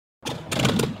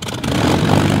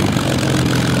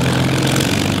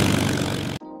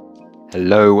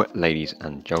Hello ladies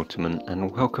and gentlemen, and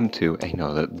welcome to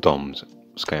another DOMS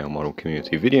scale model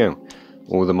community video.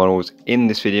 All the models in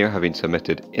this video have been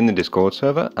submitted in the Discord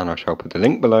server, and I shall put the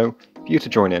link below for you to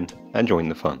join in and join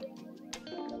the fun.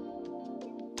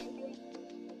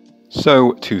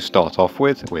 So to start off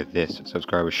with this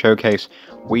subscriber showcase,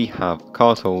 we have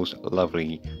Cartel's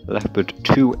lovely Leopard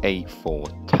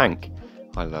 2A4 tank.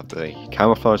 I love the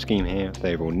camouflage scheme here,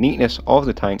 the overall neatness of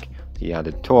the tank, the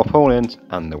added top hole ends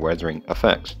and the weathering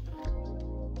effects.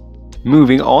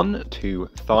 Moving on to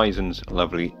Thysen's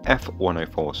lovely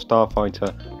F104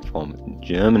 Starfighter from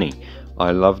Germany.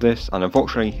 I love this, and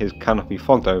unfortunately his canopy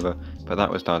fogged over, but that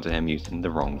was down to him using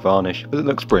the wrong varnish, but it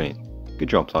looks brilliant. Good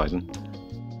job, Thysen.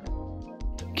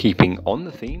 Keeping on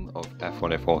the theme of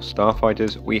F104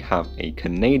 Starfighters, we have a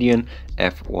Canadian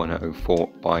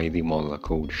F104 by the modeler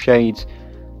called Shades.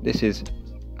 This is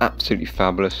absolutely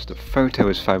fabulous, the photo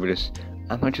is fabulous,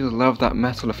 and I just love that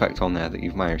metal effect on there that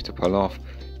you've managed to pull off.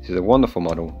 This is a wonderful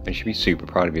model and you should be super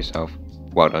proud of yourself.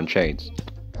 Well done, Shades.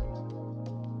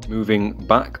 Moving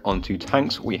back onto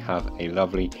tanks, we have a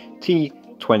lovely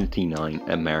T29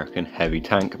 American heavy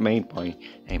tank made by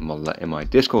a modeler in my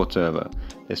Discord server.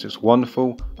 This looks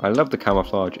wonderful, I love the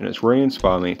camouflage, and it's really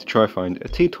inspired me to try find a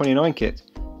T29 kit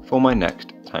for my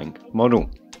next tank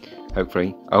model.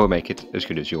 Hopefully I will make it as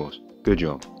good as yours. Good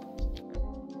job.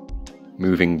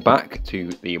 Moving back to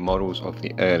the models of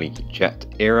the early jet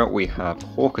era, we have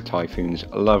Hawker Typhoon's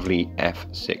lovely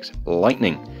F6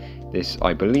 Lightning. This,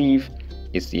 I believe,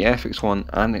 is the Airfix one,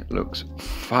 and it looks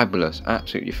fabulous,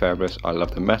 absolutely fabulous. I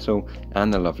love the metal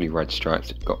and the lovely red stripes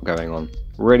it's got going on.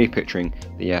 Really picturing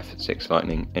the F6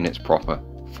 Lightning in its proper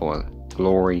foil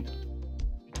glory.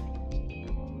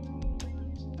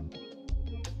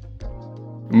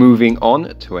 Moving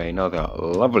on to another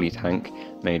lovely tank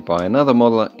made by another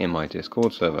modeler in my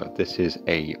Discord server. This is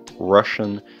a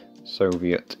Russian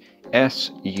Soviet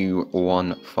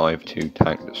Su-152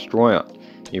 tank destroyer.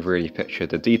 You've really pictured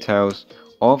the details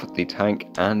of the tank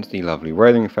and the lovely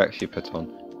weathering effects you put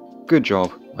on. Good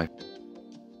job.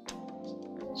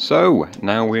 So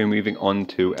now we're moving on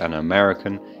to an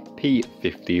American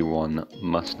P-51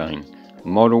 Mustang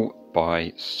model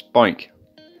by Spike.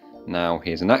 Now,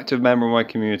 he's an active member of my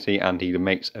community and he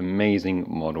makes amazing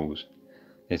models.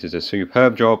 This is a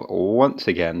superb job once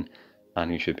again,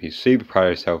 and you should be super proud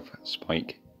of yourself,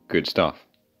 Spike. Good stuff.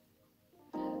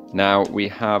 Now we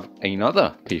have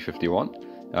another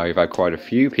P-51. Now we've had quite a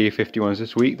few P-51s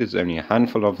this week. There's only a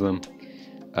handful of them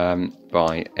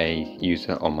by a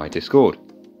user on my Discord.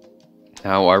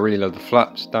 Now I really love the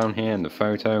flaps down here and the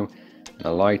photo and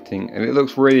the lighting, and it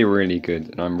looks really good,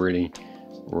 and I'm really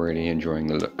enjoying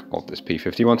the look of this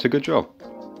P-51, so good job.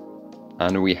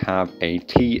 And we have a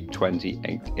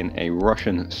T-28 in a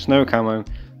Russian snow camo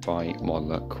by a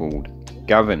modeler called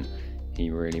Gavin. He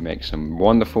really makes some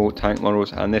wonderful tank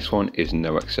models, and this one is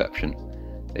no exception.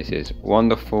 This is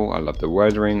wonderful. I love the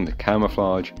weathering, the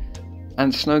camouflage,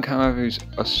 and snow camos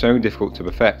are so difficult to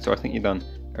perfect, so I think you've done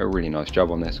a really nice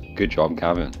job on this. Good job,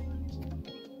 Gavin.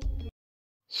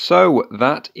 So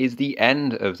that is the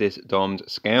end of this DOMS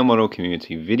scale model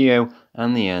community video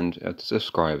and the end of the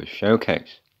subscriber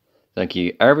showcase. Thank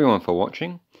you everyone for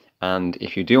watching, and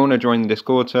if you do want to join the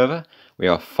Discord server, we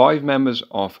are 5 members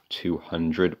of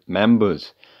 200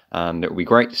 members, and it would be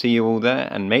great to see you all there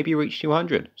and maybe reach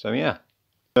 200. So yeah,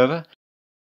 server.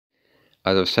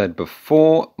 As I've said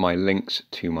before, my links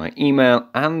to my email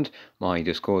and my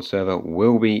Discord server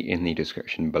will be in the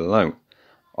description below.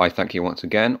 I thank you once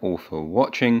again all for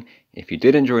watching. If you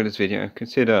did enjoy this video,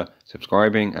 consider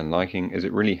subscribing and liking, as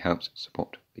it really helps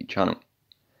support the channel.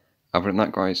 Other than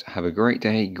that, guys, have a great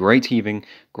day, great evening,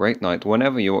 great night,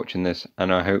 whenever you're watching this,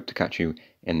 and I hope to catch you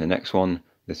in the next one.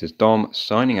 This is Dom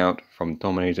signing out from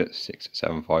Dominator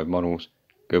 675 Models.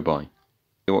 Goodbye. If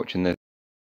you're watching this.